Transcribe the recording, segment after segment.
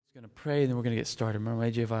Going to pray, and then we're going to get started. Hermano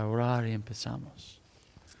AJ va a orar y empezamos.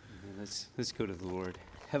 Let's go to the Lord.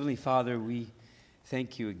 Heavenly Father, we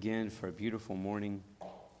thank you again for a beautiful morning.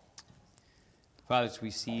 Father, as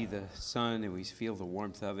we see the sun and we feel the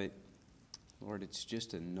warmth of it, Lord, it's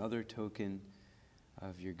just another token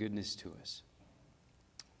of your goodness to us.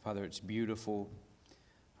 Father, it's beautiful.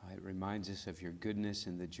 It reminds us of your goodness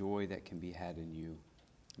and the joy that can be had in you,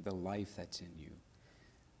 the life that's in you.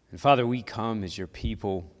 And Father, we come as your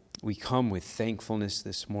people. We come with thankfulness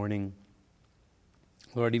this morning.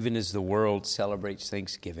 Lord, even as the world celebrates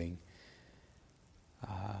Thanksgiving,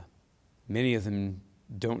 many of them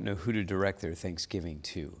don't know who to direct their Thanksgiving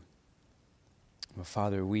to. Well,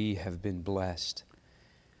 Father, we have been blessed.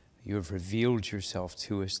 You have revealed yourself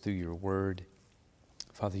to us through your word.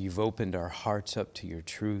 Father, you've opened our hearts up to your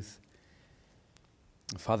truth.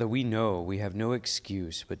 Father, we know we have no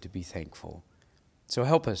excuse but to be thankful. So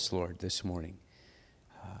help us, Lord, this morning.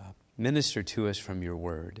 Minister to us from your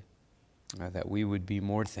word, that we would be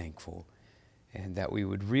more thankful and that we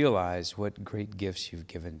would realize what great gifts you've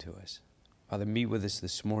given to us. Father, meet with us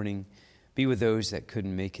this morning. Be with those that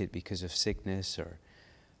couldn't make it because of sickness or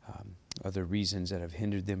other reasons that have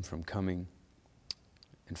hindered them from coming.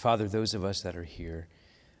 And Father, those of us that are here,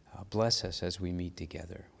 bless us as we meet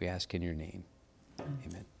together. We ask in your name.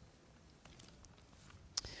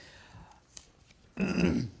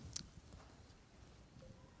 Amen.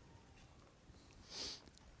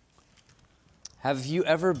 Have you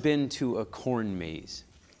ever been to a corn maze?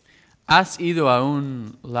 ¿Has ido a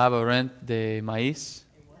un laberinto de maíz?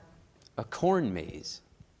 A corn maze?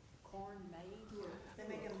 Corn maze? They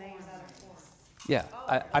make a maze out of corn. Yeah,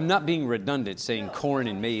 I'm not being redundant saying corn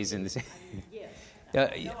and maize in the same. Yes. No, I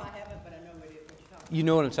haven't, but I know what you're talking about. You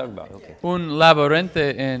know what I'm talking about, okay. Un laberinto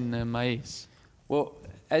en maíz. Well,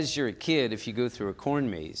 as you're a kid, if you go through a corn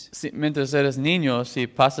maze, Mientras eres niño, si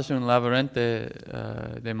pasas un laberinto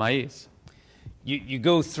de maíz, you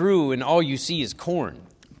go through and all you see is corn.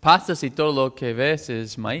 pasas y todo lo que ves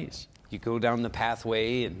es maíz. You go down the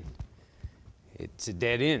pathway and it's a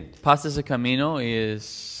dead end. Pasas el camino y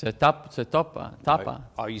se tapa.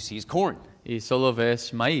 All you see is corn. Y solo ves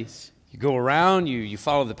maíz. You go around, you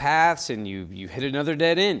follow the paths, and you hit another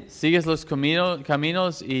dead end. Sigues los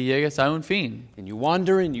caminos y llegas a un fin. And you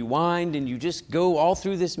wander and you wind and you just go all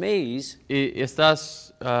through this maze. Y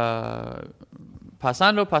estás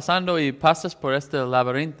pasando y pasas por este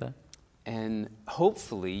laberinto. And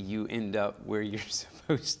hopefully you end up where you're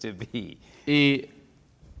supposed to be. Y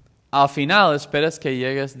al final esperas que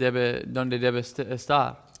llegues donde debes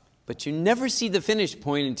estar. But you never see the finish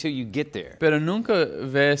point until you get there. Pero nunca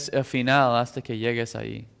ves el final hasta que llegues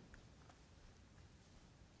ahí.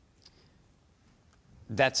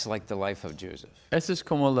 That's like the life of Joseph. Eso es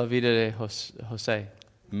como la vida de José.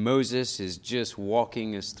 Moses is just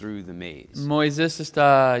walking us through the maze. Moisés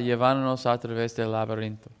está llevándonos a través del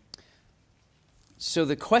laberinto. So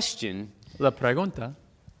the question, La pregunta,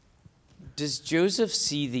 does Joseph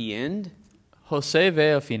see the end? ¿José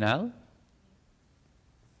ve el final?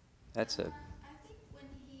 That's a... I think when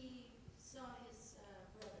he saw his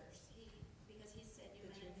brothers, because he said you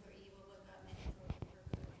meant it for evil, but God meant it for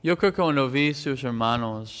good. Yo creo que cuando vi sus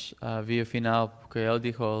hermanos, vi el final, porque él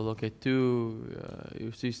dijo, lo que tú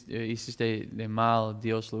hiciste de mal,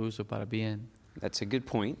 Dios lo usó para bien. That's a good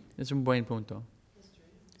point. Es un buen punto.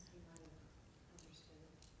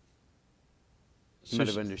 You might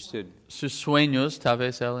have understood Sus sueños, tal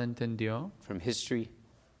vez él entendió. from history.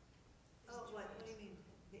 Oh, what do you mean?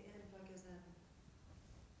 The end, like is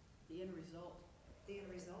the end result? The end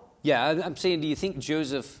result? Yeah, I'm saying, do you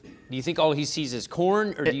think all he sees is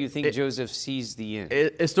corn, or do you think Joseph sees the end?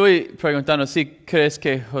 Estoy preguntando si crees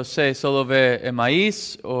que José solo ve el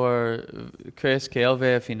maíz o crees que él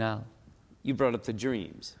ve el final. You brought up the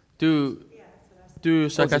dreams. Tú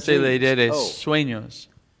sacaste la idea de sueños.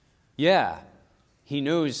 Yeah, he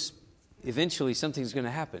knows eventually something's going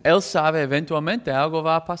to happen. Él sabe eventualmente algo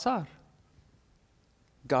va a pasar.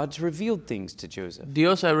 God's revealed things to Joseph.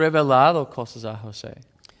 Dios ha revelado cosas a José.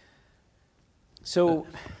 So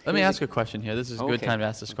Let me ask a question here. This is a good Okay. time to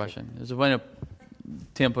ask this question. Es un buen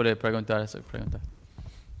tiempo de preguntar esa pregunta.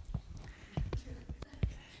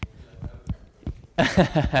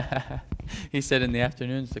 He said in the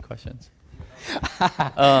afternoons the questions.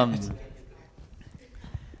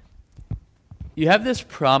 You have this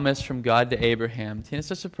promise from God to Abraham. Tienes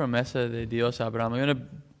esa promesa de Dios a Abraham. I'm going to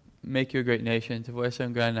make you a great nation. Te voy a hacer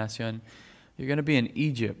una gran nación. You're going to be in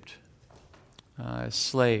Egypt as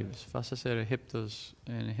slaves. Vas a ser egipcios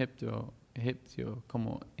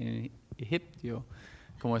como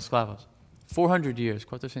esclavos. 400 years,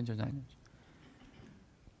 400 años.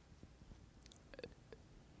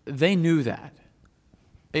 they knew that.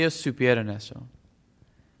 Ellos supieron eso.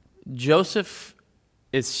 Joseph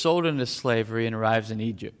is sold into slavery and arrives in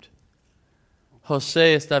Egypt.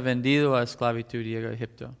 José está vendido a esclavitud y llega a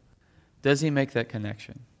Egipto. Does he make that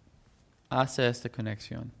connection? Hace esta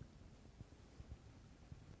conexión.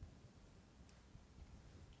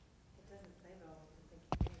 It doesn't say, but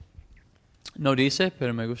I think No dice,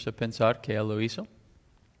 pero me gusta pensar que él lo hizo.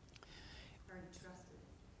 or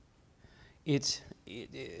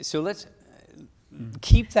entrusted. So let's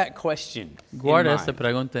keep that question Guarda in esta mind.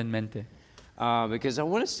 pregunta en mente. Because I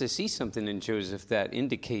want us to see something in Joseph that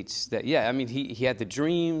indicates that, yeah, I mean, he had the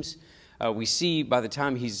dreams. We see by the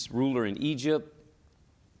time he's ruler in Egypt,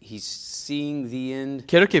 he's seeing the end.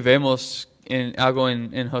 Quiero que vemos algo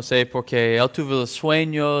en José porque él tuvo los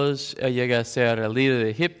sueños, él llega a ser el líder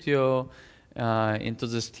de Egipto,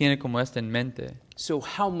 entonces tiene como esto en mente. So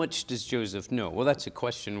how much does Joseph know? Well, that's a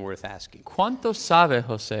question worth asking. ¿Cuánto sabe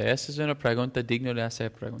José? Esa es una pregunta digna de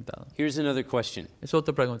ser preguntada. Here's another question. Es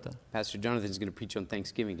otra pregunta. Pastor Jonathan's going to preach on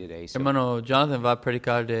Thanksgiving today. So Hermano Jonathan va a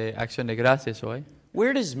predicar de acción de gracias hoy.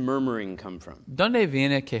 where does murmuring come from? ¿Dónde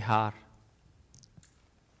viene quejar?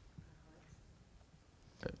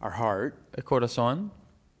 Our heart. El corazón,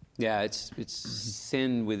 Yeah, it's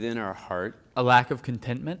sin within our heart, a lack of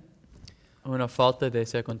contentment, una falta de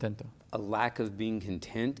ser contento, a lack of being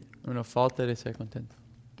content, una falta de ser contento.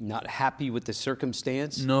 not happy with the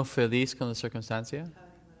circumstance, No feliz con la circunstancia,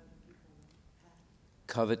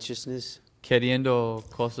 covetousness. queriendo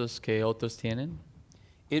cosas que otros tienen.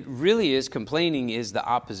 It really is, complaining is the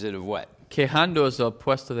opposite of what? Quejando es lo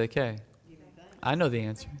opuesto de qué? I know the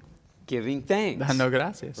answer. Giving thanks. Dando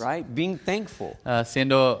gracias. Right? Being thankful.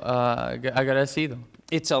 Siendo agradecido.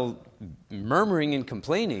 It's a murmuring and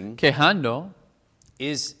complaining Quejando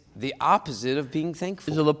is the opposite of being es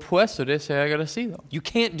thankful. lo opuesto de ser agradecido. You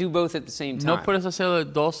can't do both at the same No time. puedes hacer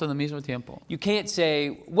los dos al mismo tiempo. You can't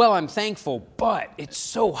say, well, I'm thankful, but it's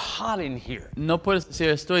so hot in here. No puedes decir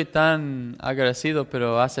estoy tan agradecido,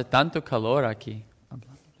 pero hace tanto calor aquí.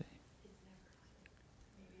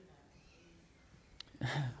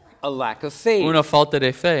 A lack of faith. Una falta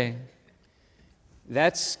de fe.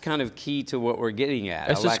 That's kind of key to what we're getting at.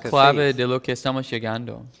 A Eso es lack of clave faith. de lo que estamos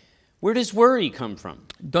llegando. Where does worry come from?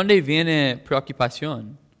 ¿Dónde viene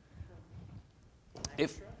preocupación?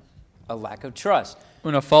 If a lack of trust.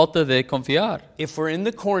 Una falta de confiar. If we're in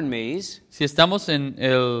the corn maze Si estamos en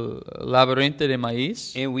el laberinto de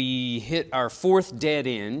maíz and we hit our fourth dead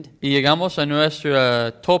end y llegamos a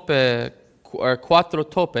nuestro tope, cuatro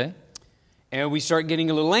tope, and we start getting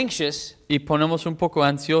a little anxious, y ponemos un poco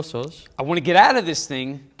ansiosos, I want to get out of this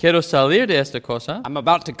thing. quiero salir de esta cosa, I'm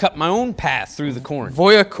about to cut my own path through the corn.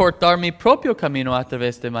 voy a cortar mi propio camino a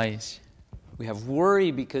través de maíz. We have worry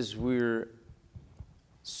because we're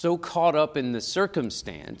so caught up in the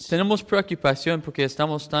circumstance Tenemos preocupación porque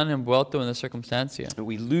estamos tan envueltos en la circunstancia that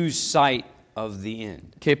we lose sight of the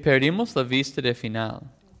end que perdimos la vista de final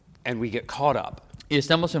and we get caught up y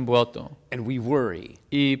estamos envueltos and we worry.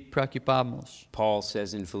 y preocupamos. Paul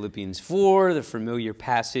says in Philippians 4, the familiar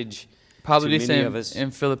passage Pablo to dice many of us,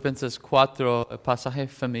 en Filipenses 4, el pasaje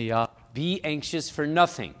familiar, be anxious for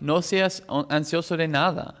nothing. no seas ansioso de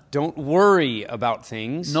nada, Don't worry about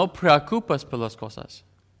things. no preocupas por las cosas.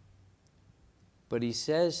 But he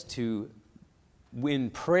says to, in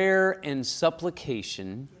prayer and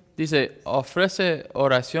supplication, Dice, ofrece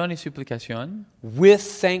oración y suplicación with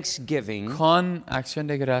thanksgiving, con acción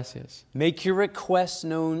de gracias. make your requests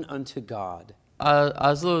known unto God.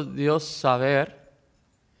 Hazlo Dios saber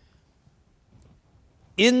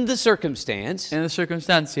In the circumstance en la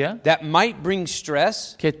circunstancia that might bring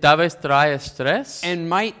stress que tal vez trae estrés and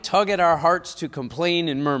might tug at our hearts to complain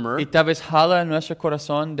and murmur, y tal vez jala nuestro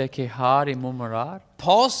corazón de quejar y murmurar.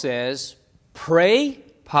 Paul says, pray,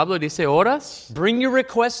 Pablo dice, oras, bring your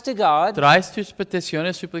requests to God traes tus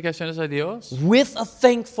peticiones, suplicaciones a Dios with a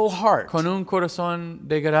thankful heart. con un corazón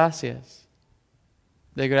de gracias,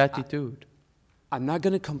 de gratitud. I'm not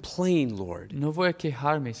going to complain, Lord. No voy a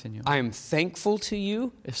quejarme, Señor. I am thankful to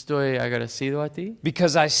you Estoy agradecido a ti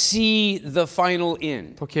because I see the final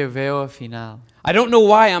end. porque veo el final. I don't know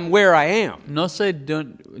why I'm where I am, No sé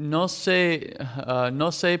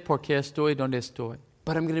por qué estoy donde estoy.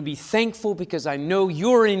 but I'm going to be thankful because I know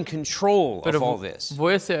you're in control of all this.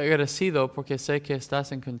 Voy a ser agradecido porque sé que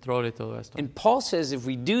estás en control de todo esto. And Paul says if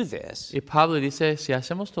we do this, Y Pablo dice, si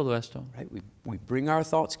hacemos todo esto, right, we bring our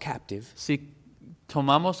thoughts captive si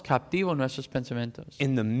tomamos captivo nuestros pensamientos,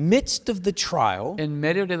 in the midst of the trial, en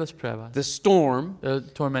medio de las pruebas, the storm, el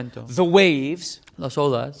tormento, the waves, las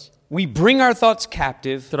olas, We bring our thoughts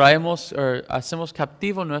captive, hacemos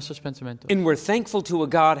captivos nuestros pensamientos. and we're thankful to a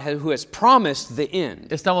God who has promised the end.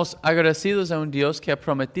 Estamos agradecidos a un Dios que ha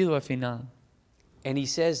prometido el final. And he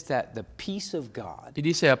says that the peace of God Y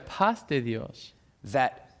dice, la paz de Dios,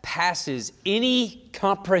 that passes any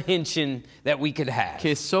comprehension that we could have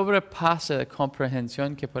que sobrepasa la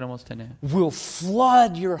comprensión que podemos tener, will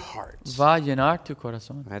flood your hearts. va a llenar tu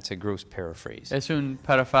corazón. That's a gross paraphrase. Es un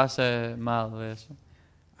parafrase mal de eso.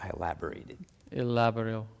 I elaborated.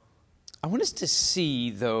 Elaboró. I want us to see,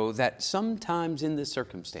 though, that sometimes in this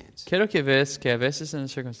circumstance, Quiero que ves que a veces en la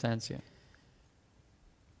circunstancia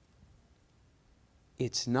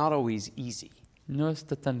it's not always easy. no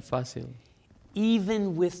está tan fácil,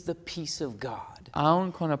 Even with the peace of God.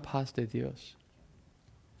 aún con la paz de Dios.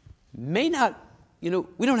 May not,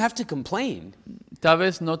 we don't have to complain. Tal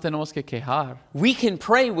vez no tenemos que quejar. We can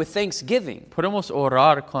pray with thanksgiving, Podemos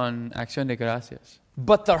orar con acción de gracias.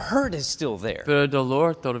 but the hurt is still there. Pero el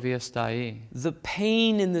dolor todavía está ahí. The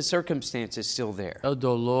pain in the circumstance is still there. El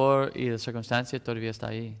dolor y la circunstancia todavía está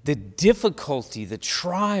ahí. The difficulty, the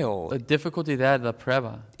trial, La dificultad, la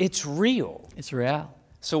prueba, it's real. es real.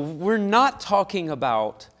 So we're not talking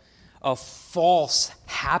about a false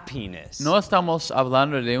happiness. No estamos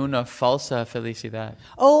hablando de una falsa felicidad.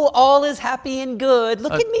 Oh, all is happy and good.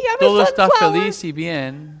 Look at me, I'm Todo a está sunflower. feliz y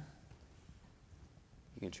bien.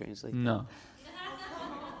 You can translate. No.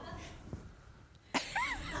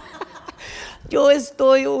 Yo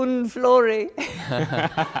estoy un flore.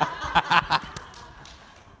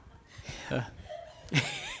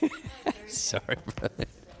 Sorry, brother.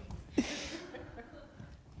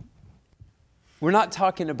 We're not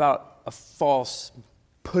talking about a false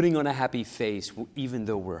putting on a happy face even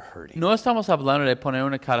though we're hurting. No estamos hablando de poner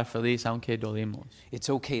una cara feliz aunque dolimos. It's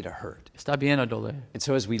okay to hurt. Está bien a doler. And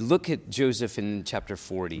so as we look at Joseph in chapter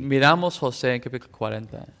 40, Miramos José en capítulo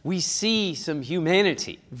 40. we see some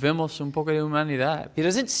humanity. Vemos un poco de humanidad. He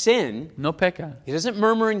doesn't sin. No peca. He doesn't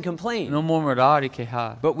murmur and complain. No murmurar y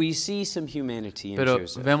quejar. But we see some humanity in Pero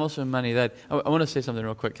Joseph. vemos humanidad. I want to say something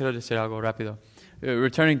real quick. Quiero decir algo rápido.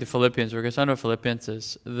 Returning to Philippians, regresando a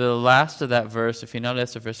Filipenses, the last of that verse, the final de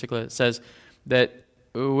este versículo, it says that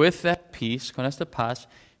with that peace, con esta paz,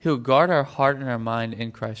 He'll guard our heart and our mind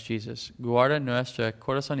in Christ Jesus. Guarda nuestra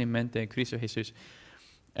corazón y mente en Cristo Jesús.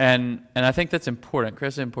 And I think that's important. Creo que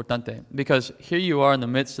es importante. Because here you are in the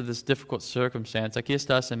midst of this difficult circumstance. Aquí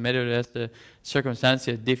estás en medio de esta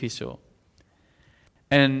circunstancia difícil.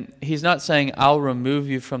 And he's not saying, I'll remove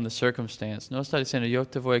you from the circumstance. No está diciendo, yo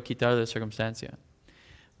te voy a quitar de la circunstancia.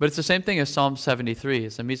 But it's the same thing as Psalm 73.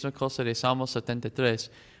 It's la misma cosa de Salmo 73,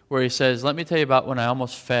 where he says, let me tell you about when I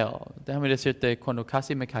almost fell. Déjame decirte cuando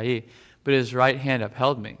casi me caí, but his right hand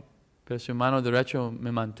upheld me. Pero su mano derecha me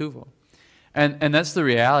mantuvo. And that's the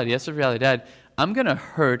reality. That's the realidad. I'm going to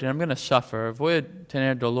hurt and I'm going to suffer. Voy a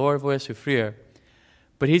tener dolor, voy a sufrir.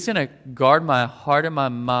 But he's going to guard my heart and my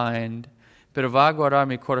mind, pero va a guardar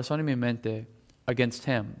mi corazón y mi mente against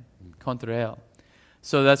him, contra él.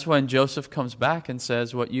 So that's when Joseph comes back and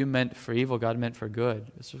says, what you meant for evil, God meant for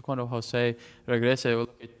good. Eso es cuando José regresa, lo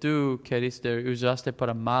que tú queriste, usaste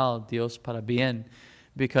para mal, Dios para bien.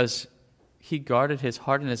 Because he guarded his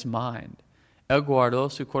heart and his mind. Él guardó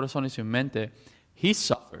su corazón y su mente. He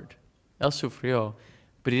suffered. Él sufrió.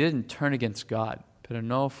 But he didn't turn against God. Pero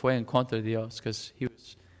no fue en contra de Dios because he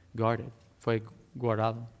was guarded. Fue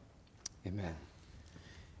guardado. Amen.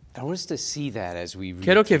 I want us to see that as we read.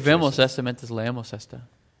 Quiero que through vemos Joseph. esta mientras leemos esta.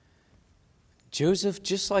 Joseph,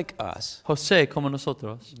 just like us, José, como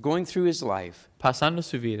nosotros, going through his life, pasando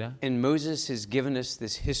su vida, and Moses has given us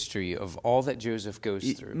this history of all that Joseph goes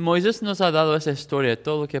y through. Moisés nos ha dado esa historia,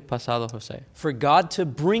 todo lo que ha pasado José, For God to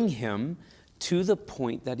bring him to the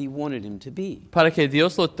point that he wanted him to be. para que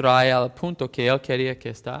Dios lo trae al punto que él quería que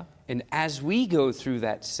está. And as we go through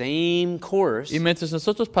that same course, Y mientras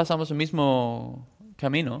nosotros pasamos el mismo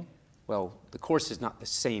camino, well, the course is not the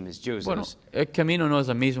same as Joseph's, bueno, el camino no es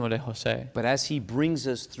el mismo de José, but as he brings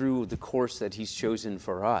us through the course that he's chosen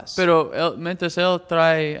for us, pero mientras él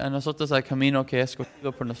trae a nosotros el camino que es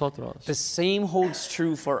escogido por nosotros, the same holds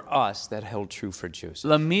true for us that held true for Joseph.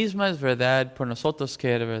 la misma es verdad por nosotros que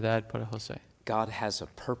era verdad para José. God has a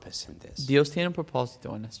purpose in this, Dios tiene un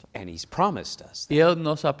propósito en esto. and he's promised us Y Él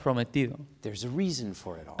nos ha prometido. there's a reason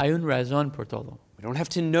for it all. Hay una razón por todo. We don't have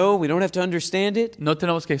to know, we don't have to understand it. No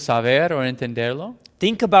tenemos que saber o entenderlo.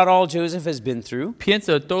 Think about all Joseph has been through.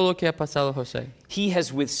 Piensa en todo lo que ha pasado José. He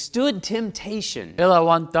has withstood temptation, Él ha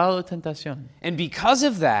aguantado tentación. and because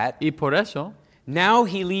of that, Y por eso, Now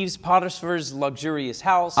he leaves Potiphar's luxurious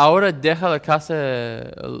house Ahora deja la casa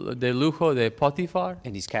de lujo de Potifar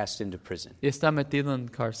and he's cast into prison. y está metido en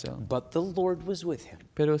cárcel. But the Lord was with him.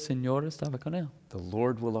 Pero el Señor estaba con él. The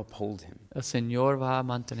Lord will uphold him. El Señor va a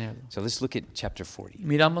mantenerlo. So let's look at chapter 40,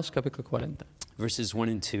 Miramos capítulo 40, verses 1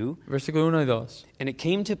 and 2. versículo 1 y 2. And it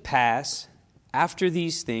came to pass after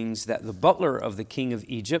these things that the butler of the king of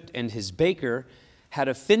Egypt and his baker had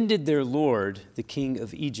offended their lord, the king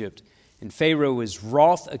of Egypt. And Pharaoh was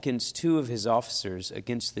wroth against two of his officers,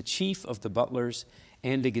 against the chief of the butlers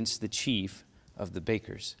and against the chief of the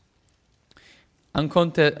bakers.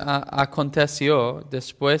 Aconteció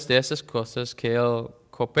después de esas cosas que el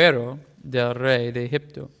copero del rey de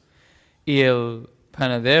Egipto y el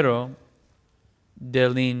panadero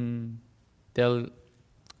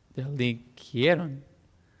delinquieron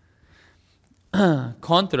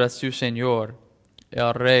contra su señor,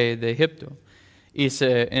 el rey de Egipto. Y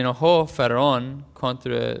se enojó Faraón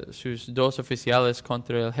contra sus dos oficiales,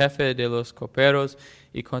 contra el jefe de los coperos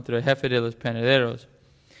y contra el jefe de los panaderos.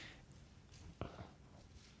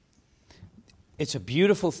 It's a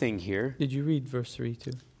beautiful thing here. Did you read verse 3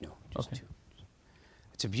 too? No, just Okay. 2.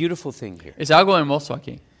 It's a beautiful thing here. Es algo hermoso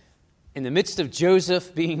aquí. In the midst of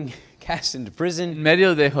Joseph being cast into En prison,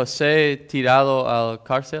 medio de José tirado al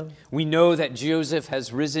cárcel, we know that Joseph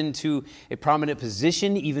has risen to a prominent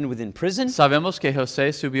position even within prison sabemos que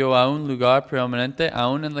José subió a un lugar preeminente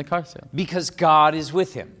aún en la cárcel, because God is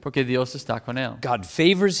with him. porque Dios está con él. God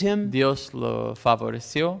favors him. Dios lo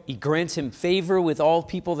favoreció, He grants him favor with all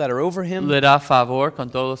people that are over him. le da favor con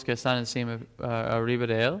todos los que están encima, arriba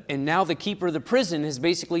de él. And now the keeper of the prison has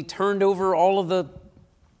basically turned over all of the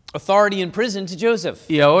authority in prison to Joseph.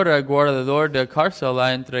 Y ahora el guardador de cárcel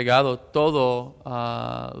ha entregado todo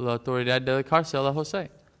la autoridad de la cárcel a José.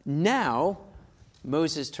 Now,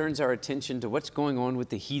 Moses turns our attention to what's going on with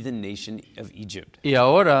the heathen nation of Egypt. Y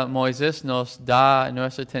ahora Moisés nos da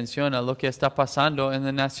nuestra atención a lo que está pasando en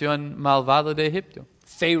la nación malvada de Egipto.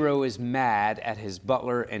 Pharaoh is mad at his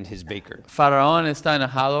butler and his baker. Faraón está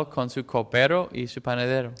enojado con su copero y su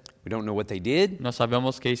panadero. We don't know what they did. No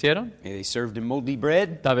sabemos qué hicieron. Maybe they served him moldy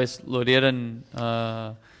bread, Tal vez lo dieron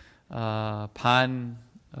pan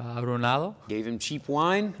arruinado, gave him cheap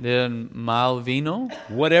wine, dieron mal vino,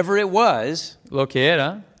 whatever it was. lo que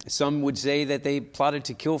era. Some would say that they plotted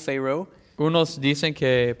to kill Pharaoh. Unos dicen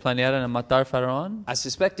que planearon matar a Faraón. I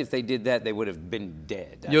suspect if they did that, they would have been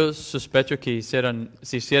dead. Yo sospecho que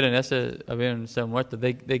si hicieron eso, habían sido muertos.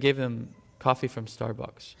 They gave them coffee from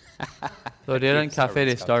Starbucks. Lo dieron café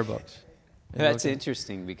de Starbucks. That's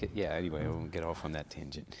interesting because, yeah, anyway, I won't get off on that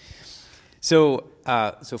tangent. So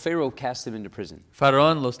Pharaoh cast them into prison.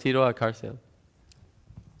 Faraón los tiró a cárcel.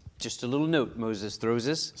 Just a little note Moses throws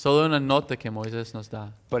us, Solo una nota que Moisés nos da.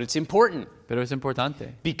 but it's important Pero es importante.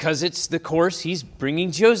 because it's the course he's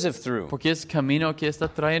bringing Joseph through. Porque es camino que está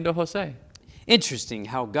trayendo José. Interesting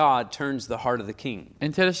how God turns the heart of the king.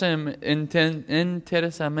 Interesante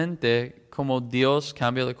como Dios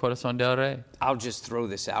cambia el corazón del rey. I'll just throw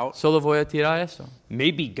this out. Solo voy a tirar eso.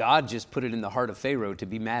 Maybe God just put it in the heart of Pharaoh to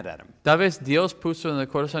be mad at him. Tal vez Dios puso en el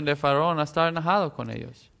corazón de Faraón a estar enojado con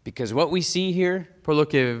ellos. Because what we see here Por lo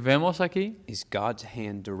que vemos aquí, is God's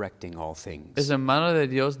hand directing all es things. en mano de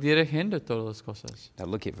Dios dirigiendo todas las cosas. Now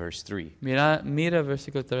look at verse 3. Mira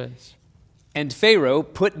versículo 3. And Pharaoh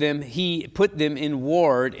put them in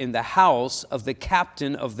ward in the house of the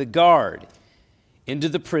captain of the guard, into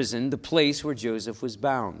the prison, the place where Joseph was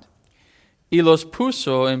bound. Y los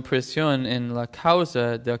puso en prisión en la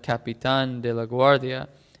causa del capitán de la guardia,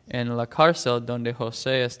 en la cárcel donde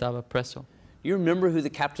José estaba preso. You remember who the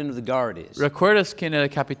captain of the guard is? ¿Recuerdas quién era el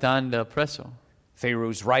capitán del preso?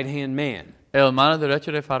 Pharaoh's right-hand man, El mano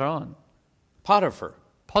derecho de Faraón, Potiphar.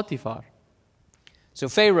 Potifar. So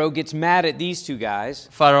Pharaoh gets mad at these two guys.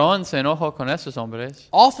 Faraón se enojó con esos hombres.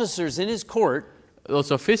 Officers in his court.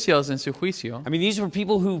 Los oficiales en su juicio I mean, these were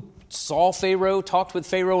people who saw Pharaoh, talked with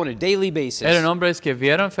Pharaoh on a daily basis. eran hombres que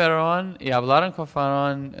vieron Faraón y hablaron con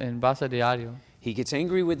Faraón en base diario. He gets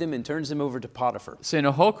angry with them and turns them over to Potiphar. Se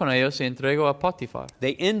enojó con ellos y entregó a Potifar.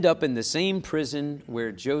 They end up in the same prison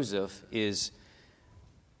where Joseph is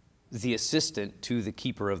the assistant to the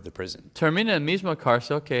keeper of the prison. Termina en el mismo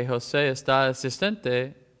cárcel que José está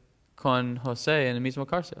asistente con José en el mismo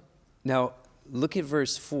cárcel. Now, look at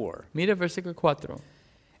verse 4. Mira versículo 4.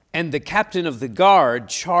 And the captain of the guard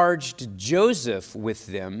charged Joseph with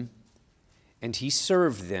them, and he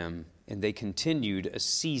served them, and they continued a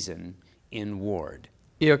season in ward.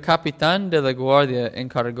 Y el capitán de la guardia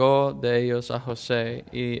encargó de ellos a José,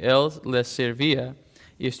 y él les servía,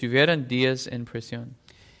 y estuvieron días en prisión.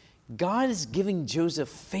 God is giving Joseph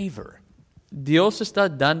favor. Dios está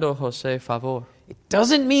dando a José favor. It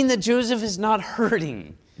doesn't mean that Joseph is not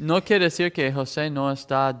hurting. No quiere decir que José no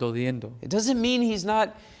está doliendo. It doesn't mean he's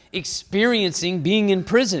not experiencing being in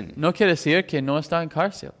prison. No quiere decir que no está en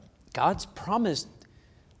cárcel. God's promised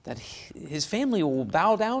that his family will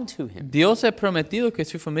bow down to him. Dios ha prometido que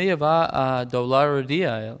su familia va a doblar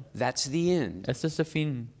rodilla a él. That's the end. Este es el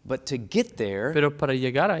fin. But to get there, Pero para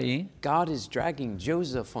llegar ahí, God is dragging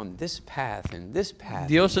Joseph on this path and this path.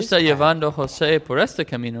 Dios and this está path. llevando a José por este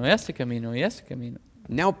camino, este camino y este camino.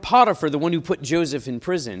 Now Potiphar, the one who put Joseph in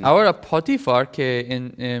prison, Ahora Potifar, que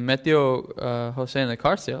metió a José en la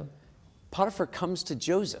cárcel, Potiphar comes to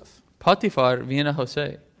Joseph. Potifar viene a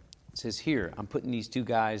José. Says, here, I'm putting these two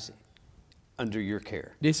guys under your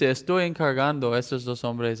care. Dice, estoy encargando a estos dos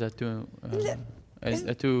hombres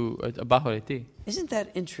abajo de ti. Isn't that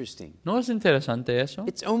interesting? ¿No es interesante eso?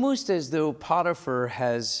 It's almost as though Potiphar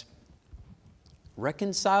has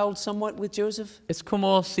reconciled somewhat with Joseph. Es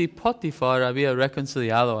como si Potifar había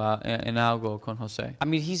reconciliado en algo con José. I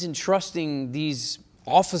mean, he's entrusting these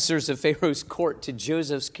officers of Pharaoh's court to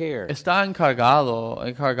Joseph's care. Está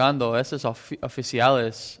encargando a esos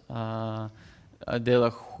oficiales de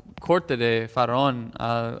la corte de Faraón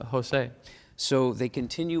a José. So they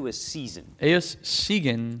continue a season. Ellos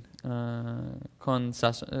siguen con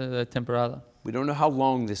la temporada. We don't know how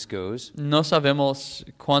long this goes. No sabemos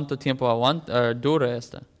cuánto tiempo dura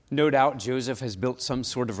esta. No doubt Joseph has built some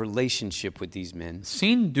sort of relationship with these men.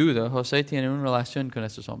 Sin duda, José tiene una relación con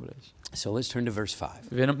estos hombres. So let's turn to verse 5.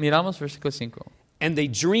 Miramos versículo 5. And they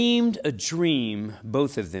dreamed a dream,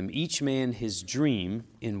 both of them, each man his dream,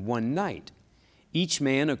 in one night. Each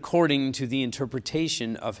man according to the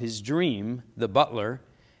interpretation of his dream, the butler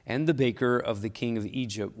and the baker of the king of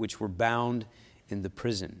Egypt, which were bound in the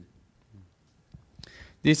prison.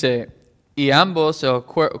 Dice, y ambos, el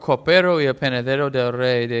copero y el panadero del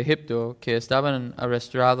rey de Egipto, que estaban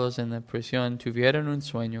arrestados en la prisión, tuvieron un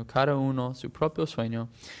sueño, cada uno su propio sueño,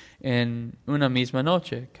 en una misma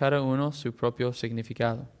noche, cada uno su propio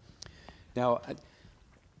significado. Now,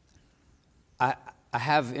 I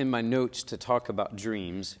have in my notes to talk about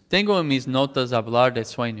dreams. Tengo en mis notas hablar de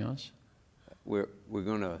sueños. We're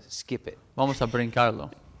going to skip it Vamos a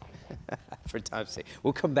brincarlo. for time's sake.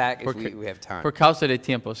 We'll come back if we have time. Por causa de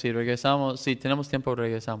tiempo, si tenemos tiempo,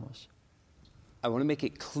 regresamos. I want to make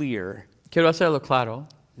it clear, Quiero hacerlo claro.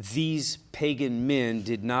 these pagan men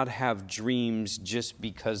did not have dreams just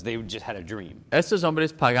because they just had a dream. Estos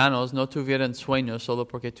hombres paganos no tuvieron sueños solo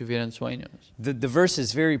porque tuvieron sueños. The verse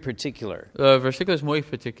is very particular. El versículo es muy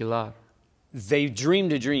particular. They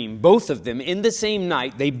dreamed a dream. Both of them, in the same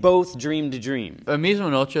night, they both dreamed a dream. La misma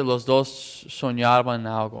noche los dos soñaban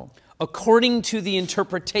algo. According to the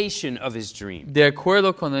interpretation of his dream. De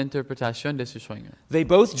acuerdo con la interpretación de su sueño. They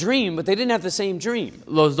both dreamed, but they didn't have the same dream.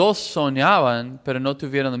 Los dos soñaban, pero no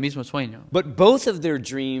tuvieron el mismo sueño. But both of their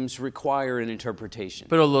dreams require an interpretation.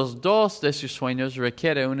 Pero los dos de sus sueños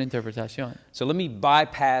requieren una interpretación. So let me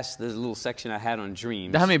bypass the little section I had on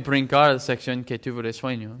dreams. Déjame brincar la sección que tuve de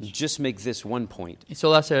sueños. Just make this one point. Y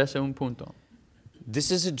solo hacer ese un punto.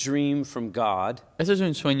 This is a dream from God, Ese es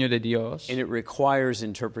un sueño de Dios and it requires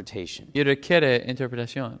interpretation. y requiere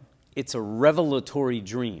interpretación. It's a revelatory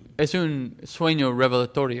dream. Es un sueño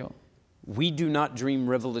revelatorio. We do not dream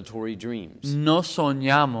revelatory dreams. No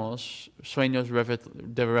soñamos sueños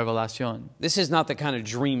de revelación. This is not the kind of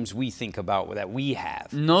dreams we think about that we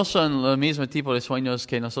have. No son el mismo tipo de sueños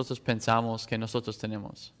que nosotros pensamos que nosotros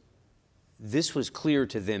tenemos. This was clear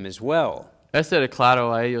to them as well. Este era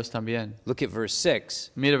claro a ellos también. Look at verse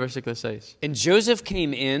 6. Mira versículo 6. And Joseph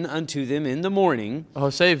came in unto them in the morning,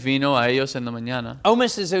 José vino a ellos en la mañana.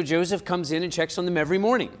 almost as though Joseph comes in and checks on them every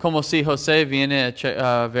morning. Como si José viene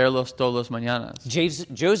a verlos todas las mañanas.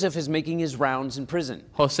 Joseph is making his rounds in prison.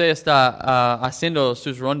 José está haciendo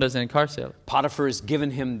sus rondas en cárcel. Potiphar has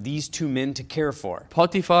given him these two men to care for.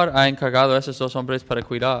 Potifar ha encargado a esos dos hombres para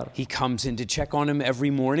cuidar. He comes in to check on him every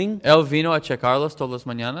morning, Él vino a checarlos todas las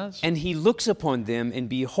mañanas. and he looks upon them, and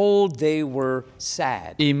behold, they were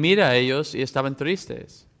sad. Y mira a ellos y estaban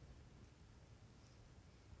tristes.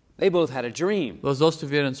 They both had a dream, Los dos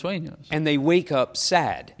tuvieron sueños. and they wake up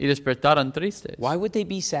sad. Y despertaron tristes. Why would they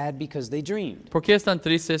be sad? Because they dreamed. ¿Por qué están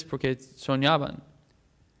tristes? Porque soñaban.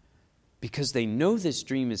 Because they know this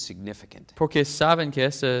dream is significant. Porque saben que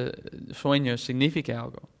ese sueño significa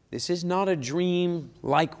algo. This is not a dream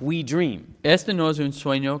like we dream. Este no es un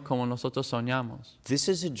sueño como nosotros soñamos. This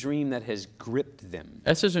is a dream that has gripped them,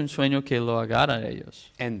 Este es un sueño que lo agarra a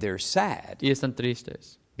ellos. and they're sad Y están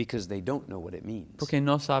tristes. because they don't know what it means. Porque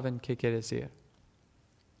no saben qué quiere decir.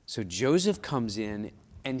 So Joseph comes in,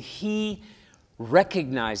 and he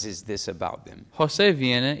recognizes this about them. José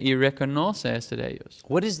viene y reconoce esto de ellos.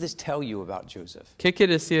 What does this tell you about Joseph? ¿Qué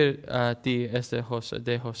quiere decir a ti de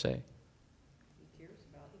José?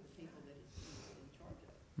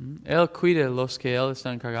 Él cuida los que él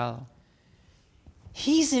está encargado.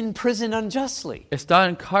 He's in prison unjustly. Está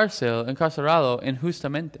encarcelado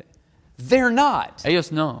injustamente. They're not.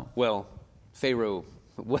 Ellos no. Well, Pharaoh,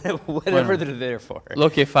 whatever Bueno. they're there for. Lo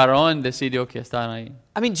que Faraón decidió que están ahí.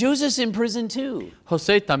 I mean, Joseph's in prison too.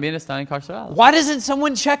 José también está encarcelado. Why doesn't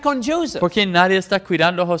someone check on Joseph? ¿Por qué nadie está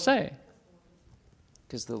cuidando a José?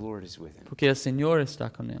 Because the Lord is with him. Porque el Señor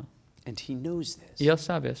está con él. And he knows this. Y él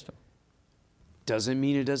sabe esto. Doesn't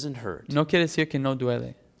mean it doesn't hurt. No quiere decir que no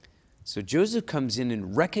duele. So Joseph comes in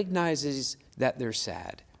and recognizes that they're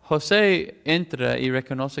sad. José entra y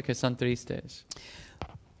reconoce que están tristes.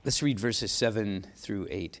 Let's read verses 7 through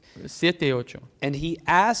 8. 7 y 8. And he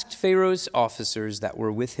asked Pharaoh's officers that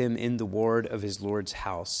were with him in the ward of his Lord's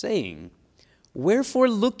house, saying, Wherefore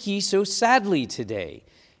look ye so sadly today?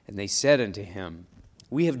 And they said unto him,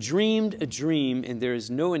 We have dreamed a dream, and there is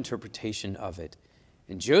no interpretation of it.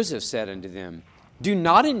 And Joseph said unto them, Do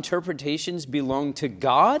not interpretations belong to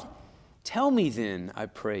God? Tell me then, I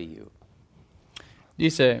pray you.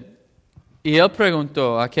 Dice, y él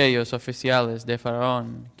preguntó a aquellos oficiales de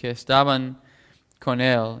Faraón que estaban con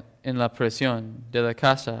él en la prisión de la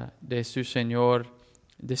casa de su señor,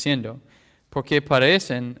 diciendo, ¿por qué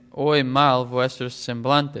parecen hoy mal vuestros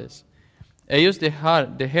semblantes? Ellos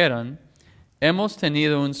dijeron, hemos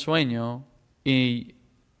tenido un sueño y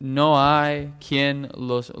no hay quien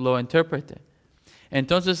lo interprete.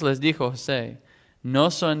 Entonces les dijo José, no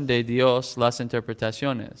son de Dios las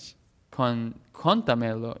interpretaciones.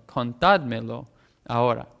 Contádmelo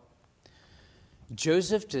ahora.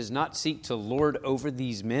 Joseph does not seek to lord over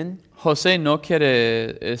these men. José no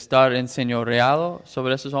quiere estar enseñoreado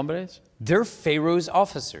sobre esos hombres. They're Pharaoh's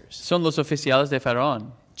officers. Son los oficiales de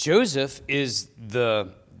Faraón. Joseph is the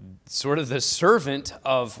sort of the servant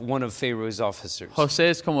of one of Pharaoh's officers. José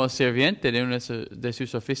es como sirviente de uno de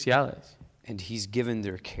sus oficiales. And he's given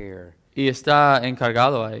their care. Y está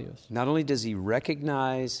encargado a ellos. Not only does he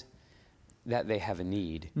recognize that they have a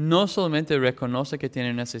need, No solamente reconoce que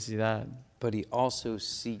tienen necesidad, but he also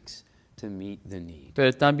seeks to meet the need.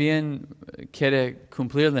 pero también quiere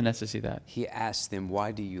cumplir la necesidad. He asks them,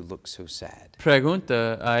 Why do you look so sad?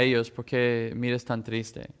 Pregunta a ellos por qué miras tan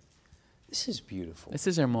triste. This is beautiful. Esto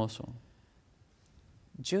es hermoso.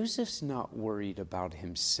 Joseph's not worried about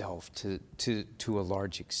himself to a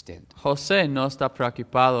large extent. José no está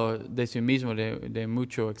preocupado de sí mismo de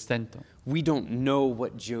mucho extento. We don't know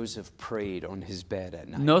what Joseph prayed on his bed at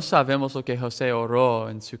night. No sabemos lo que José oró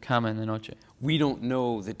en su cama en la noche. We don't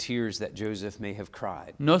know the tears that Joseph may have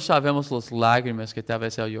cried. No sabemos las lágrimas que tal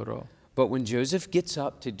vez él lloró. But when Joseph gets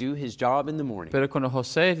up to do his job in the morning, Pero cuando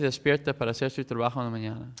José despierta para hacer su trabajo en la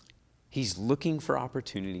mañana, he's looking for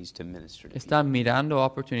opportunities to minister to está people. mirando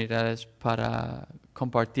oportunidades para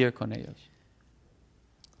compartir con ellos.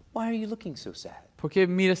 Why are you looking so sad? ¿Por qué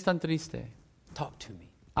miras tan triste? Talk to me.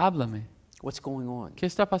 Háblame. What's going on? ¿Qué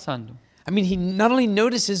está pasando? I mean, he not only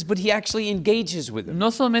notices, but he actually engages with them. No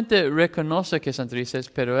solamente reconoce que están tristes,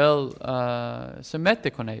 pero él se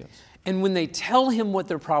mete con ellos. And when they tell him what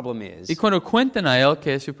their problem is, Y cuando cuentan a él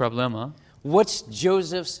qué es su problema, what's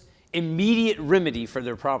Joseph's immediate remedy for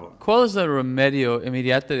their problem? ¿cuál es el remedio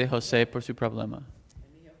inmediato de José por su problema?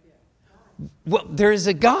 Well, there is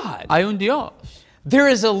a God. Hay un Dios, There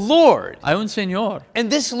is a Lord. hay un Señor,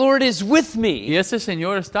 And this Lord is with y me. ese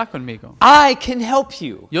Señor está conmigo. I can help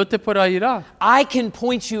you. Yo te puedo ayudar. I can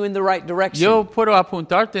point you in the right direction. Yo puedo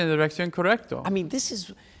apuntarte en la dirección correcta. I mean, this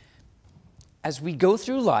is, as we go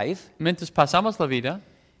through life, Mientras pasamos la vida,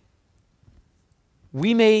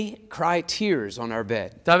 we may cry tears on our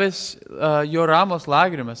bed. tal vez lloramos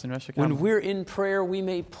lágrimas en nuestra When cama. we're in prayer, we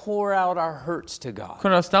may pour out our hurts to God.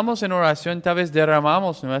 Cuando estamos en oración, tal vez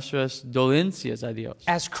derramamos nuestras dolencias a Dios.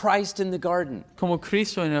 As Christ in the garden, Como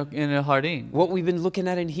Cristo en el jardín. what we've been looking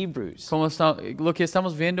at in Hebrews. Como lo que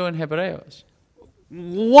estamos viendo en Hebreos.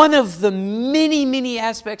 One of the many, many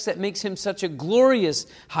aspects that makes him such a glorious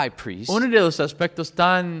high priest Uno de los aspectos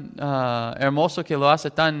tan hermoso que lo hace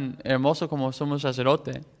tan hermoso como somos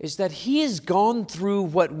sacerdote is that he has gone through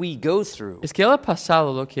what we go through es que él ha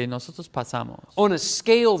pasado lo que nosotros pasamos on a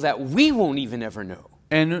scale that we won't even ever know.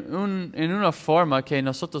 en una forma que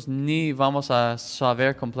nosotros ni vamos a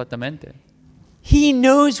saber completamente. He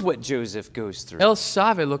knows what Joseph goes through. Él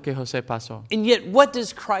sabe lo que José pasó. And yet, what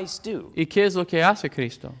does Christ do? ¿Y qué es lo que hace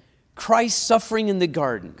Cristo? Christ suffering in the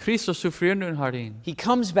garden. Cristo sufriendo en el jardín. He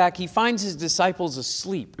comes back, he finds his disciples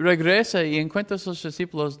asleep. Regresa y encuentra a sus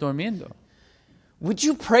discípulos durmiendo. Would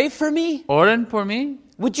you pray for me? Oren por mí.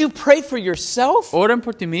 Would you pray for yourself? Oren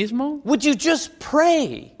por ti mismo. Would you just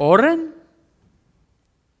pray? Oren.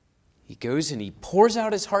 He goes and he pours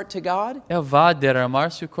out his heart to God. Él va a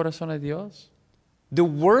derramar su corazón a Dios. The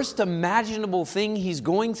worst imaginable thing he's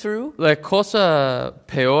going through. La cosa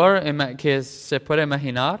peor que se puede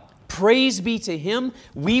imaginar. Praise be to him.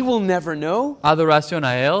 We will never know. Adoración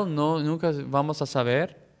a Él. Nunca vamos a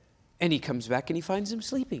saber. And he comes back and he finds him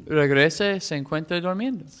sleeping. Regresa, se encuentra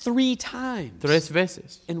durmiendo. 3 times. 3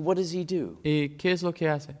 veces. And what does he do? ¿Y qué es lo que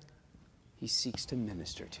hace? He seeks to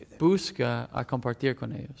minister to them. Busca a compartir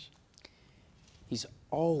con ellos. He's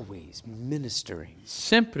always ministering.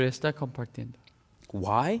 Siempre está compartiendo.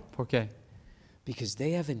 Why? ¿Por qué? Because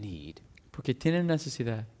they have a need Porque tienen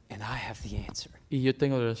necesidad and I have the answer. y yo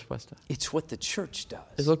tengo la respuesta. It's what the church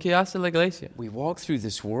Es does. lo que hace la iglesia. We walk through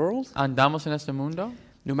this world. Andamos en este mundo,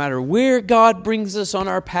 No matter where God brings us on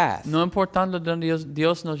our path. no importando donde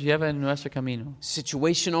Dios nos lleva en nuestro camino.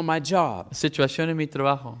 Situation on my job. Situación en mi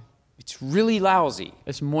trabajo It's really lousy.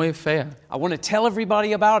 es muy fea. I want to tell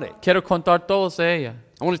everybody about it. Quiero contar todos de ella.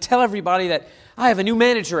 I want to tell everybody that I have a new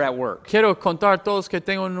manager at work. Quiero contar a todos que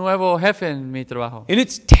tengo un nuevo jefe en mi trabajo. And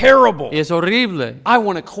it's terrible. Y es horrible. I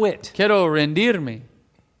want to quit. Quiero rendirme.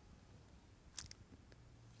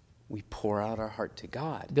 We pour out our heart to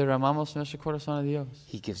God. Derramamos nuestro corazón a Dios.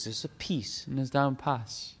 He gives us a peace. Nos da un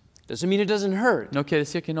paz. Doesn't mean it doesn't hurt, No quiere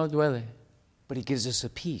decir que no duele, but He gives us a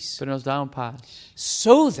peace. pero nos da un paz.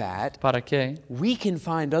 So that ¿Para qué? we can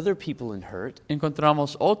find other people in hurt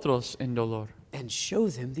Encontramos otros en dolor and show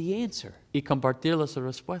them the answer. y compartirles la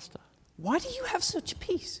respuesta. Why do you have such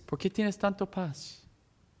peace? ¿Por qué tienes tanto paz?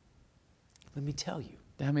 Let me tell you.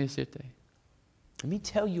 Déjame decirte. Let me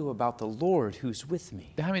tell you about the Lord who's with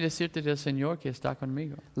me. Déjame decirte del Señor que está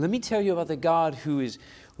conmigo. Let me tell you about the God who's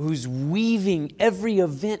weaving every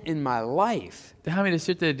event in my life Déjame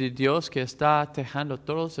decirte de Dios que está tejando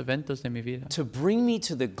todos los eventos de mi vida. to bring me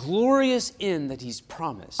to the glorious end that He's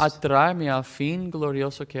promised. A traerme al fin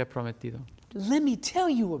glorioso que ha prometido. Let me tell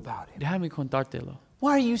you about it. Déjame contártelo.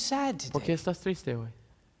 Why are you sad ¿Por qué today? estás triste hoy?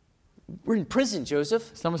 We're in prison,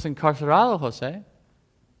 Joseph. Estamos encarcelados, José.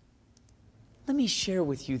 Let me share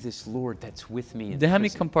with you this Lord that's with me in Déjame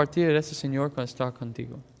prison. compartir ese Señor cuando está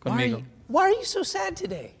contigo, conmigo. Why are you so sad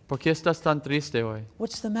today? ¿Por qué estás tan triste hoy?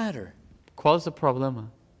 What's the matter? ¿Cuál es el problema?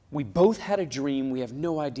 We both had a dream. We have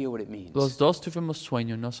no idea what it means. Los dos tuvimos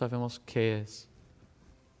sueños, no sabemos qué es.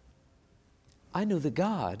 I know the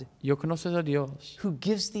God Yo conozco a Dios, who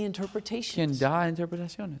gives the quien interpretations. da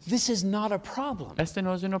interpretaciones. This is not a problem. Este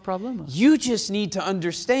no es un problema. You just need to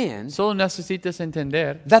understand Solo necesitas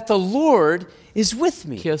entender that the Lord is with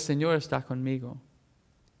me. que el Señor está conmigo.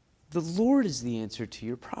 The Lord is the answer to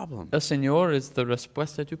your problem. El Señor es la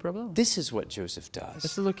respuesta a tu problema. This is what Joseph does.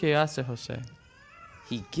 Eso es lo que hace José.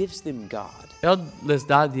 He gives them God. Él les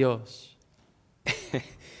da a Dios.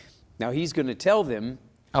 Now he's going to tell them,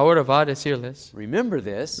 Ahora va a decirles, remember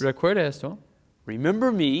this, recuerda esto,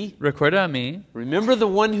 remember me, recuerda a mí, remember the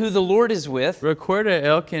one who the Lord is with. recuerda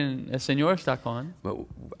el quien el Señor está con. But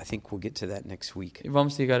I think we'll get to that next week. Y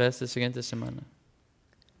vamos a llegar a esta siguiente semana.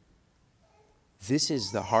 This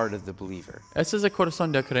is the heart of the believer. Ese es el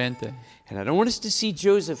corazón del creyente. And I don't want us to see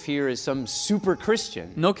Joseph here as some super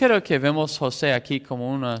Christian. No quiero que vemos José aquí como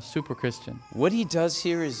una super Christian. What he does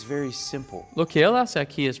here is very simple. Lo que él hace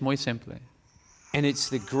aquí es muy simple. And it's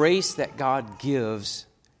the grace that God gives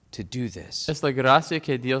to do this. Es la gracia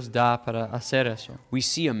que Dios da para hacer eso. We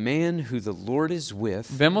see a man who the Lord is with,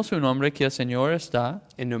 Vemos un hombre que el Señor está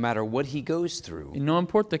and no matter what he goes through, y no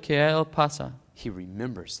importa que él pasa, he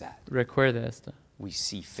remembers that. recuerda esto. We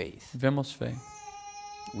see faith. Vemos fe.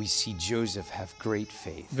 We see Joseph have great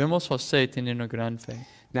faith. Vemos José teniendo gran fe.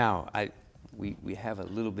 Now, we have a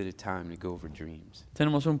little bit of time to go over dreams.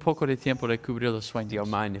 Tenemos un poco de tiempo de cubrir los Do y'all sueños.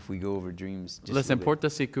 mind if we go over dreams? Just a ¿Les little bit? importa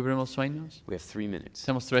si cubrimos sueños? We have 3 minutes.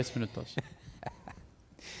 Tenemos 3 minutos.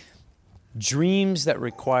 Dreams that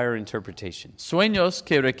require interpretation. Sueños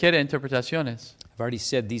que requieren interpretaciones. I've already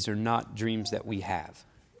said these are not dreams that we have.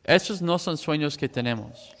 Estos no son sueños que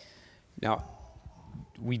tenemos. Now,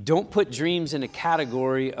 we don't put dreams in a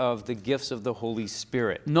category of the gifts of the Holy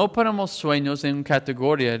Spirit. No ponemos sueños en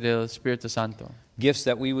categoría del Espíritu Santo. Gifts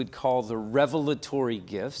that we would call the revelatory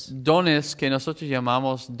gifts. Dones que nosotros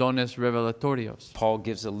llamamos dones revelatorios. Paul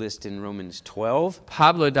gives a list in Romans 12.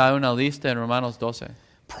 Pablo da una lista en Romanos 12.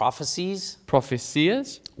 Prophecies,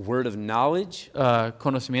 Profecías, word of knowledge,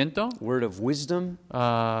 conocimiento, word of wisdom,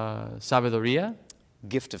 sabiduría,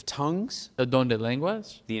 gift of tongues, el don de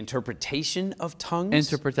lenguas, the interpretation of tongues.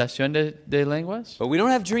 interpretación de lenguas. But we don't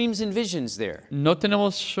have dreams and visions there. No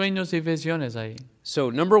tenemos sueños y visiones ahí. So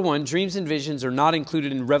number one, dreams and visions are not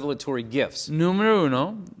included in revelatory gifts. Número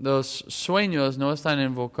uno, los sueños no están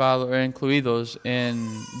invocados o incluidos en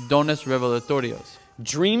dones revelatorios.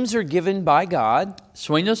 Dreams are given by God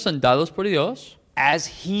Sueños son dados por Dios, as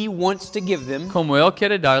He wants to give them como Él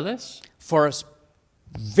quiere darles, for a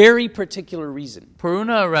very particular reason. por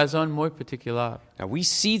una razón muy particular. Now we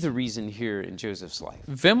see the reason here in Joseph's life.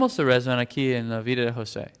 Vemos la razón aquí en la vida de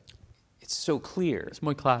José. It's so clear. Es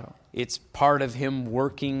muy claro. It's part of him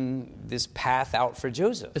working this path out for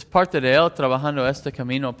Joseph. Es parte de Él trabajando este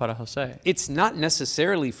camino para José. It's not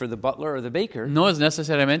necessarily for the butler or the baker. No es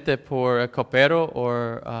necesariamente por el copero o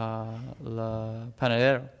el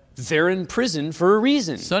panadero. They're in prison for a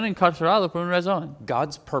reason. Son encarcelados por una razón.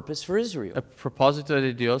 God's purpose for Israel. El propósito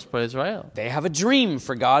de Dios para Israel. They have a dream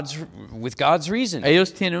with God's reason.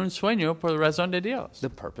 Ellos tienen un sueño por la razón de Dios. The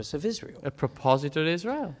purpose of Israel. El propósito de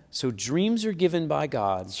Israel. So dreams are given by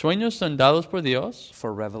God Sueños son dados por Dios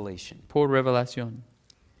for revelation. por revelación.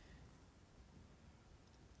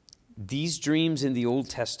 These dreams in the Old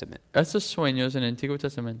Testament Estos sueños en el Antiguo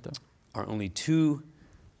Testamento are only two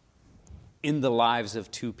in the lives of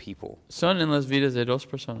two people. son en las vidas de dos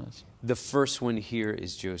personas. The first one here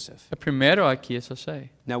is Joseph. El primero aquí es José.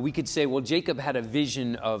 Now we could say, well, Jacob had a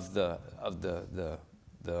vision of the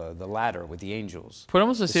ladder with the angels.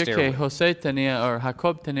 Podemos the decir que stairway. José tenía, o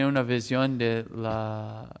Jacob tenía una visión de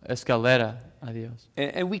la escalera a Dios.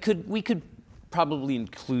 And we could probably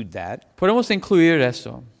include that Podemos incluir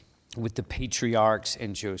esto with the patriarchs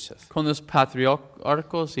and Joseph. con los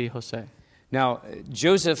patriarcas y José. Now,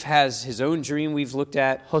 Joseph has his own dream we've looked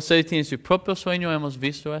at. José tiene su propio sueño, hemos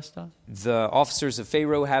visto esta. The officers of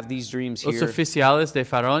Pharaoh have these dreams Los here. oficiales de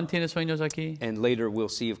Faraón tienen sueños aquí. And later we'll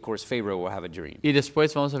see, of course, Pharaoh will have a dream. Y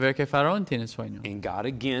después vamos a ver que Faraón tiene sueño. And God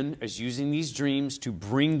again is using these dreams to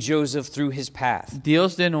bring Joseph through his path.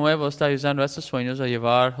 Dios de nuevo está usando estos sueños a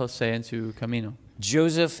llevar a José en su camino.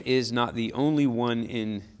 Joseph is not the only one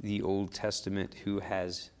in the Old Testament who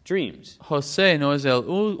has dreams. José no es el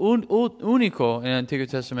único en el Antiguo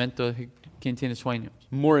Testamento quien tiene sueños.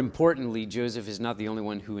 More importantly, Joseph is not the only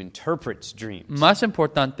one who interprets dreams. Más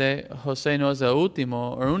importante, José no es el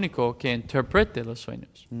último o único que interprete los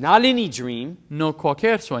sueños. Not any dream. No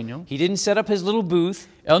cualquier sueño. He didn't set up his little booth.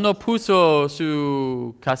 Él no puso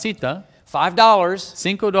su casita. $5.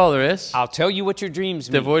 $5. I'll tell you what your dreams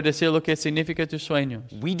Te mean. voy a decir lo que significa tus sueños.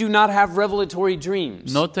 We do not have revelatory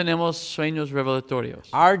dreams. No tenemos sueños revelatorios.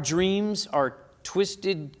 Our dreams are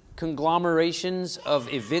twisted conglomerations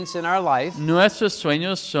of events in our life Nuestros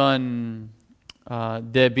sueños son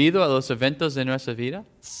debido a los eventos de nuestra vida,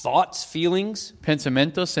 thoughts, feelings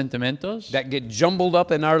pensamientos, sentimientos that get jumbled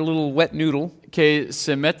up in our little wet noodle que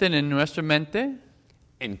se meten en nuestra mente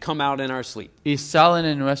and come out in our sleep. y salen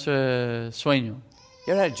en nuestro sueño.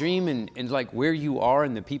 You ever had a dream and like where you are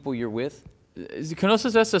and the people you're with?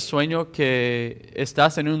 ¿Conoces ese sueño que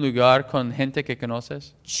estás en un lugar con gente que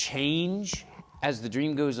conoces? Change as the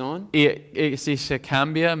dream goes on? Y si se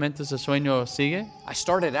cambia mientras el sueño sigue. I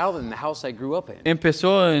started out in the house I grew up in.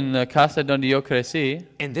 Empezó en la casa donde yo crecí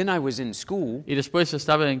And then I was in school. y después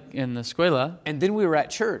estaba en la escuela And then we were at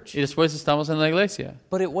church. y después estamos en la iglesia.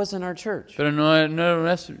 But it wasn't our church. Pero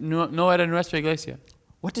no era nuestra iglesia.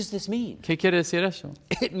 What does this mean? ¿Qué quiere decir eso?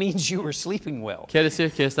 It means you were sleeping well. Quiere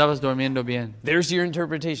decir que estabas durmiendo bien. There's your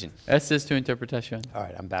interpretation. Esa es tu interpretación. All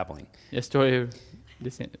right, I'm babbling. Estoy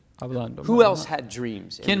hablando. Who else had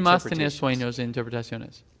dreams? and ¿Quién más tenía interpretations? sueños e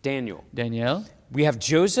interpretaciones? Daniel. Daniel. We have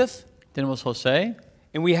Joseph Tenemos José.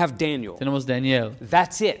 and we have Daniel. Tenemos Daniel.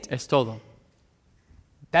 That's it. Es todo.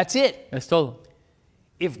 That's it. Es todo.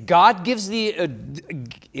 If God gives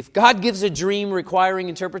a dream requiring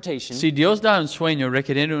interpretation, Si Dios da un sueño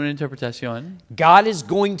requiriendo una interpretación, God is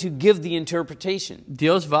going to give the interpretation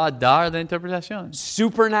Dios va a dar la interpretación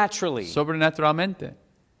supernaturally. sobrenaturalmente.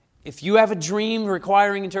 If you have a dream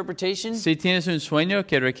requiring interpretation, Si tienes un sueño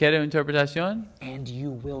que requiere una interpretación and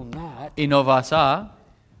you will not, y no vas a,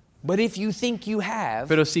 but if you think you have,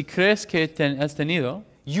 pero si crees que has tenido,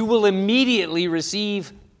 you will immediately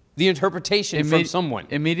receive the interpretation from someone.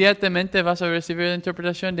 inmediatamente vas a recibir la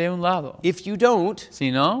interpretación de un lado. If you don't,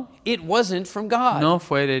 Si no, it wasn't from God. no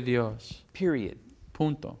fue de Dios. Period.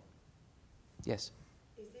 Punto. Yes.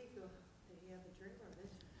 Ezekiel, did he have a dream or a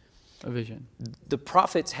vision? A vision. The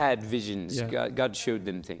prophets had visions. Yeah. God showed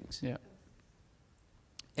them things. Yeah.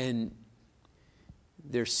 And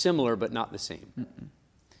they're similar but not the same.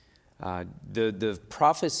 The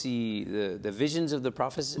prophecy, the visions of the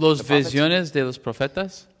prophets. Los the prophets, visiones de los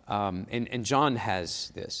profetas And John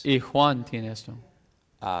has this. Y Juan tiene esto.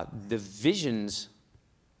 The visions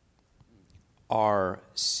are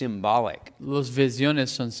symbolic Los visiones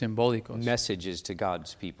son simbólicos. messages to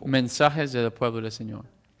God's people. Mensajes del pueblo del Señor.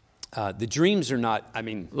 The dreams are not, I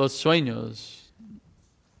mean, Los sueños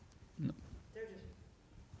They're just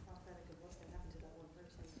prophetic of what's gonna happen to that one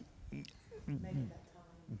person. Maybe that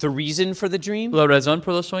time. the reason for the dream La razón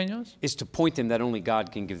por los sueños, is to point them that only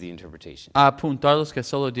God can give the interpretation. a apuntarlos que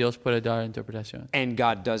solo Dios puede dar interpretación. And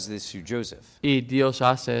God does this through Joseph. Y Dios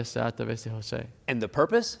hace esto a través de José. And the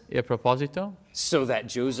purpose? Y el propósito, So that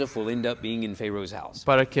Joseph will end up being in Pharaoh's house.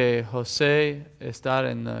 para que José estar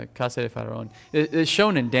en la casa de Faraón. It's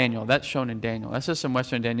shown in Daniel. That's shown in Daniel. Eso se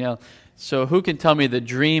muestra en Daniel. So who can tell me the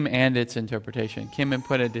dream and its interpretation? ¿Quién me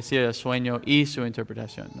puede decir el sueño y su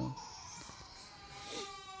interpretación? No.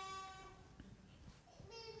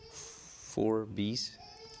 4 beasts?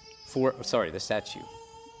 The statue.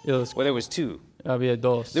 Y los, Well, there was 2. había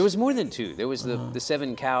dos. There was more than 2. There was the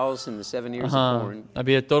 7 cows and the 7 ears of Ajá. corn.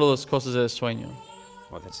 Había todas las cosas del sueño.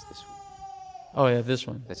 Oh, that's this one. Oh yeah, this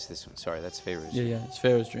one. That's this one. Sorry, that's Pharaoh's. Yeah, it's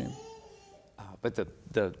Pharaoh's dream. But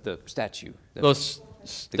the statue. Los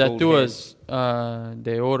the gold estatuas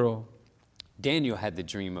de oro. Daniel had the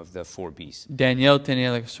dream of the 4 beasts. Daniel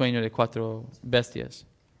tenía el sueño de 4 bestias.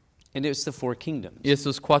 And it's the 4 kingdoms. Y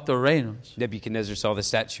estos 4 reinos. Nebuchadnezzar saw the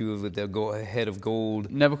statue with the head of gold.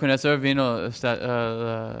 Nebuchadnezzar vino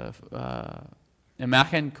la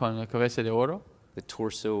imagen con la cabeza de oro, The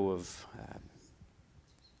torso of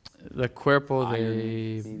el cuerpo iron,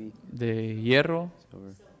 maybe. de hierro,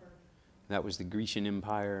 Silver. That was the Grecian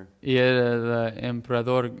Empire. y era el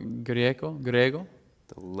emperador griego,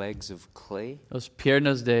 The legs of clay las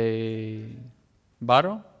piernas de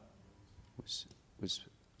barro.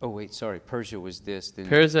 Persia was this. Then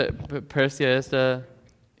Persia esta,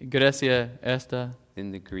 Grecia esta,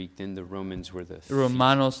 the Greek. Then the Romans were the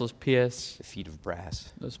romanos los pies feet of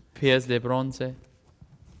brass. de bronce. I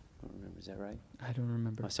don't remember. Is that right? I don't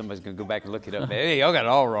remember. Oh, somebody's going to go back and look it up. Hey, y'all got it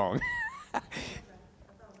all wrong.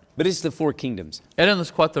 But it's the 4 kingdoms. Eran los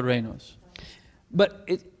 4 reinos. But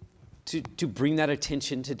to bring that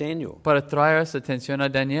attention to Daniel. Para traer esa atención a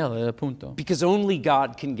Daniel, el punto. Because only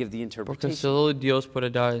God can give the Porque interpretation. solo Dios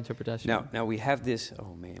puede dar interpretación. Now we have this.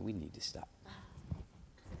 Oh man, we need to stop.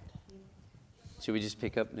 Should we just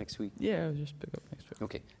pick up next week? Yeah, I'll just pick up next week.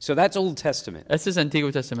 Okay, so that's Old Testament. Este es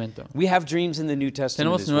Antiguo Testamento. We have dreams in the New Testament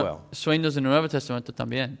Tenemos as well. sueños del Nuevo Testamento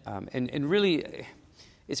también. And really,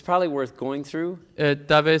 it's probably worth going through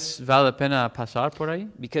Tal vez vale la pena pasar por ahí,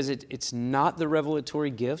 because it's not the revelatory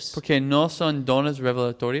gifts, porque no son dones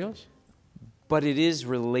revelatorios, but it is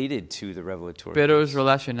related to the revelatory pero es gifts,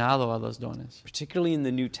 relacionado a los dones, particularly in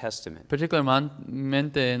the New Testament.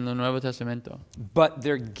 particularmente en el Nuevo Testamento. But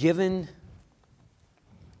they're given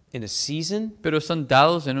in a season. Pero son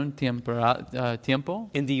dados en un tiempo.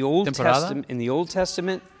 In the Old Temporada.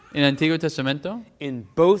 Testament, En el Antiguo Testamento, in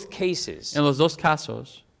both cases, en los dos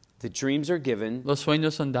casos, the dreams are given los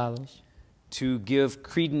sueños son dados to give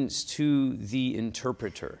credence to the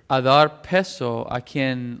interpreter. a dar peso a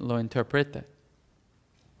quien lo interprete.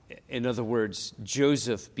 In other words,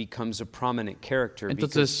 Joseph becomes a prominent character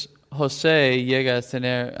Entonces, José llega a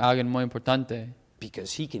tener algo muy importante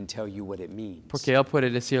because he can tell you what it means. porque él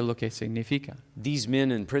puede decir lo que significa. These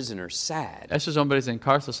men in prison are sad. Esos hombres en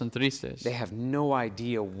cárcel son tristes. They have no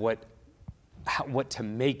idea what to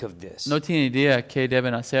make of this. No tienen idea qué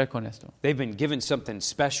deben hacer con esto. They've been given something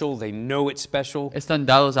special. They know it's special. Están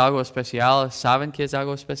dados algo especial, saben que es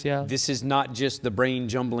algo especial. This is not just the brain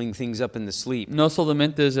jumbling things up in the sleep, No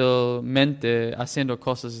solamente es el mente haciendo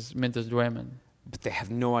cosas mientras duermen, but they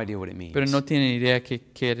have no idea what it means. pero no tienen idea qué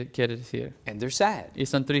quiere decir. And they're sad. Y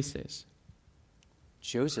están tristes.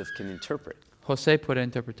 Joseph can interpret José puede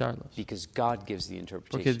interpretarlos because God gives the porque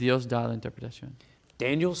interpretation. Dios da la interpretación.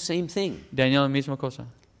 Daniel, same thing. Daniel, la misma cosa.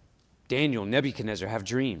 Daniel, Nebuchadnezzar have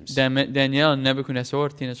dreams. Daniel, Nebuchadnezzar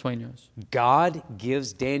tiene sueños. God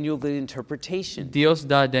gives Daniel the interpretation. Dios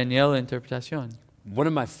da a Daniel la interpretación. One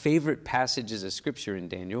of my favorite passages of scripture in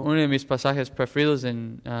Daniel Uno de mis pasajes preferidos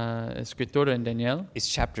en escritura en Daniel is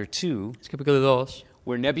chapter 2, es capítulo 2,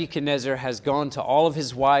 where Nebuchadnezzar has gone to all of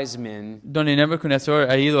his wise men donde Nebuchadnezzar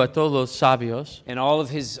ha ido a todos los sabios and all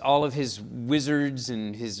of his wizards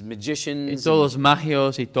and his y magicians, todos los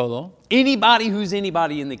magios y todo, anybody who's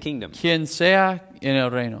anybody in the kingdom. quien sea en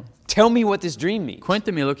el reino. Tell me what this dream means.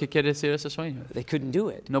 Cuéntame lo que quiere decir ese sueño. They couldn't do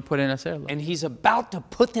it. No pueden hacerlo. And he's about to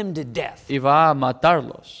put them to death. Y va a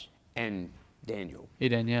matarlos. And Daniel, Y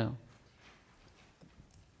Daniel,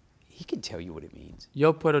 he can tell you what it means.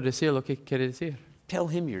 yo puedo decir lo que quiere decir. Tell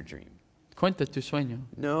him your dream. Cuenta tu sueño.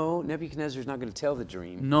 No, Nebuchadnezzar's not going to tell the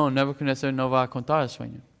dream. No, Nebuchadnezzar no va a contar el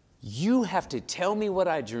sueño. You have to tell me what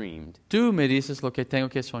I dreamed Tú me dices lo que tengo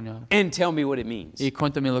que soñar and tell me what it means. y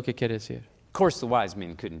cuéntame lo que quiere decir. Of course, the wise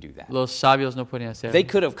men couldn't do that. Los sabios no podían hacer. They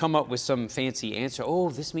could have come up with some fancy answer. Oh,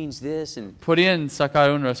 this means this, and Podían sacar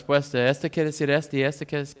una respuesta. Este quiere decir este y este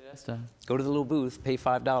quiere decir esta. go to the little booth, pay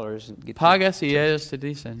 $5, and get. Pagas y ellos te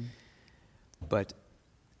dicen. But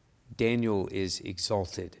Daniel is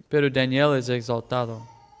exalted Pero Daniel es exaltado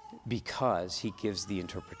because he gives the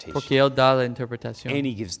interpretation porque él da la interpretación and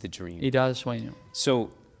he gives the dream. y da el sueño.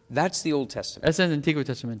 So that's the Old Testament. Ese es el Antiguo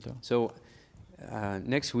Testamento. So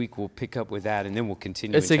next week we'll pick up with that, and then we'll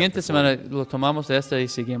continue. El in siguiente chapter 40. semana lo tomamos de esta y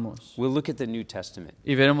seguimos. We'll look at the New Testament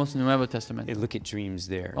Y veremos el Nuevo Testamento. and look at dreams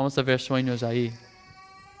there. Vamos a ver sueños ahí.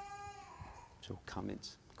 So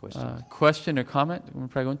comments, questions. Question or comment? Una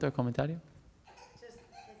pregunta o comentario?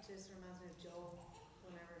 It just reminds me of Joel,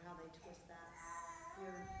 whenever how they twist that.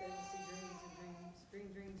 They will see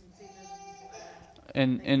dreams and see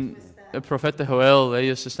visions. En el profeta Joel,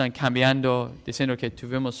 ellos están cambiando, diciendo que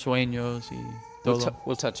tuvimos sueños y todo.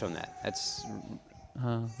 We'll touch on that. That's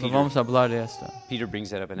No Peter. vamos a hablar de esto. Peter brings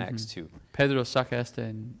that up in Acts 2. Pedro saca esto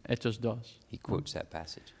en Hechos 2. He quotes that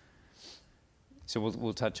passage. So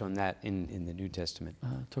we'll touch on that in the New Testament.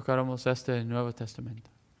 Tocaremos este en el Nuevo Testamento.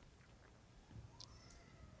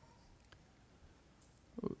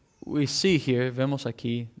 We see here, vemos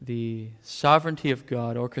aquí, the sovereignty of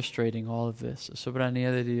God orchestrating all of this, la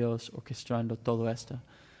soberanía de Dios orquestando todo esto,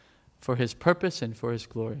 for His purpose and for His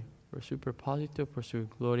glory, por su propósito, por su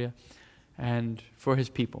gloria, and for His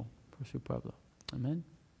people, por su pueblo. Amen.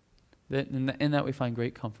 In that we find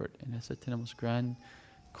great comfort, en eso tenemos gran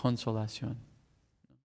consolación.